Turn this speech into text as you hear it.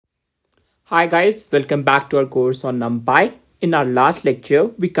Hi guys, welcome back to our course on NumPy. In our last lecture,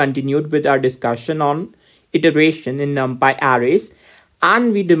 we continued with our discussion on iteration in NumPy arrays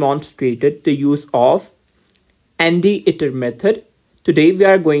and we demonstrated the use of nditer method. Today we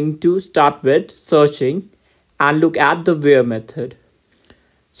are going to start with searching and look at the where method.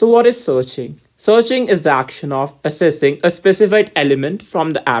 So what is searching? Searching is the action of accessing a specified element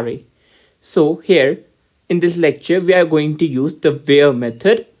from the array. So here in this lecture, we are going to use the where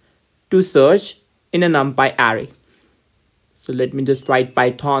method to search in a NumPy array. So let me just write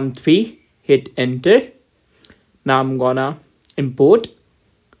Python 3, hit enter. Now I'm gonna import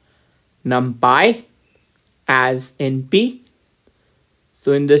NumPy as np.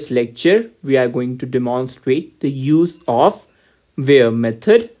 So in this lecture, we are going to demonstrate the use of where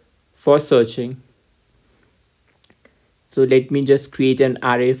method for searching. So let me just create an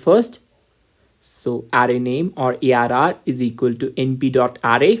array first. So array name or ARR is equal to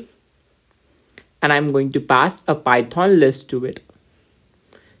np.array. And I'm going to pass a Python list to it.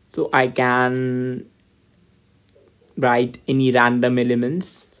 So I can write any random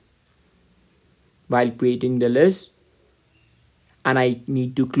elements while creating the list. And I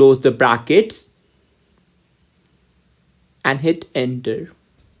need to close the brackets and hit enter.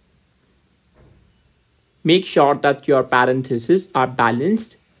 Make sure that your parentheses are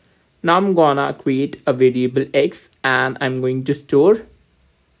balanced. Now I'm gonna create a variable x and I'm going to store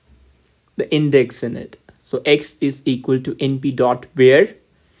the index in it. So x is equal to np.where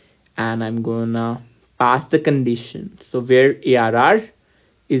and I'm gonna pass the condition. So where ARR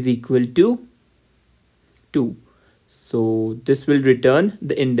is equal to 2. So this will return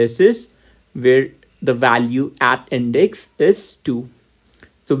the indices where the value at index is 2.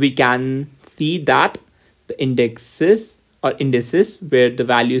 So we can see that the indices where the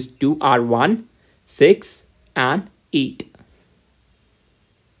values 2 are 1, 6 and 8.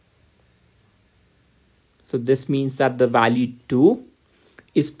 So this means that the value 2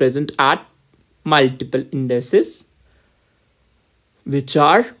 is present at multiple indices, which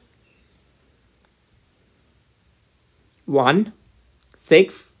are 1,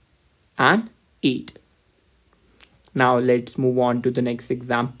 6 and 8. Now let's move on to the next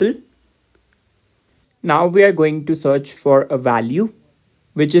example. Now we are going to search for a value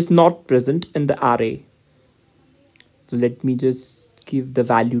which is not present in the array. So let me just give the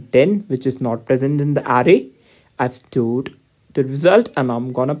value 10, which is not present in the array. I've stored the result and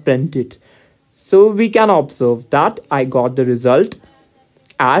I'm gonna print it. So we can observe that I got the result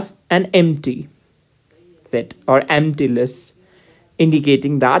as an empty set or empty list,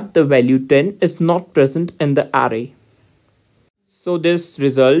 indicating that the value 10 is not present in the array. So this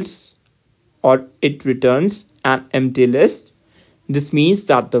results or it returns an empty list. This means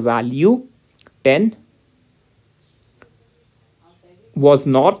that the value 10 was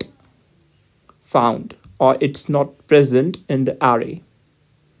not found or it's not present in the array.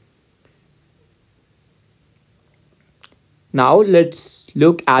 Now let's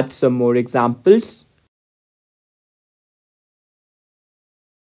look at some more examples.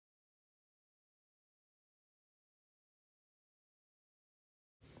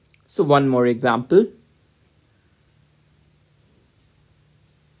 So one more example.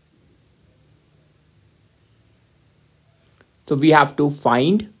 So we have to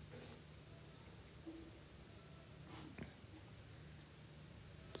find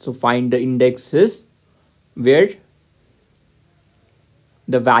the indexes where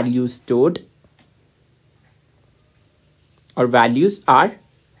the values stored or values are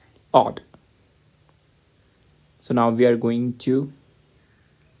odd. So now we are going to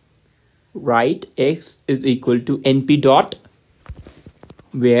write x is equal to np.where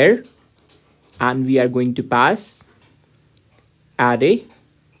and we are going to pass array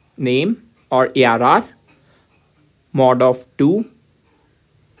name or ARR mod of 2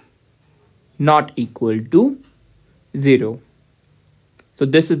 not equal to 0. So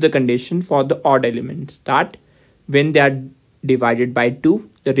this is the condition for the odd elements, that when they are divided by 2,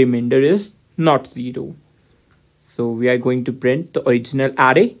 the remainder is not 0. So we are going to print the original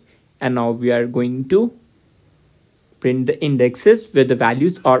array and now we are going to print the indexes where the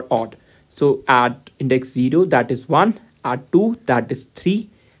values are odd. So at index 0, that is 1, at 2, that is 3,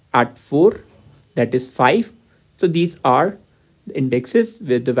 at 4, that is 5. So these are the indexes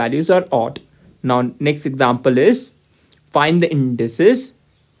where the values are odd. Now next example is find the indices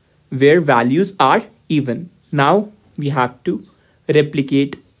where values are even. Now we have to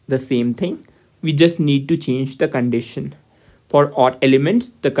replicate the same thing. We just need to change the condition. For odd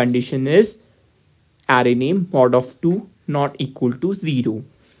elements, the condition is array name mod of 2 not equal to 0.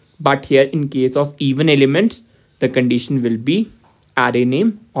 But here in case of even elements, the condition will be array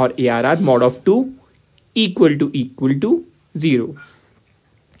name or ARR mod of 2 equal to 0.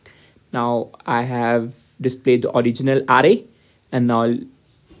 Now I have displayed the original array, and now I'll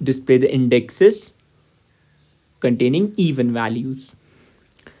display the indexes containing even values.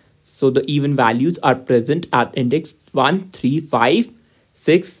 So the even values are present at index 1, 3, 5,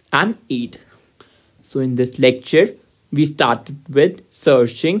 6 and 8. So in this lecture, we started with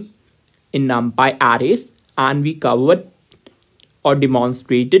searching in NumPy arrays, and we covered or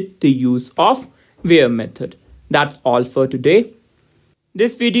demonstrated the use of where method. That's all for today.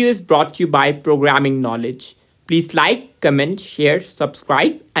 This video is brought to you by Programming Knowledge. Please like, comment, share,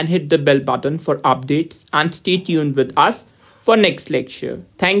 subscribe and hit the bell button for updates, and stay tuned with us for next lecture.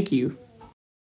 Thank you.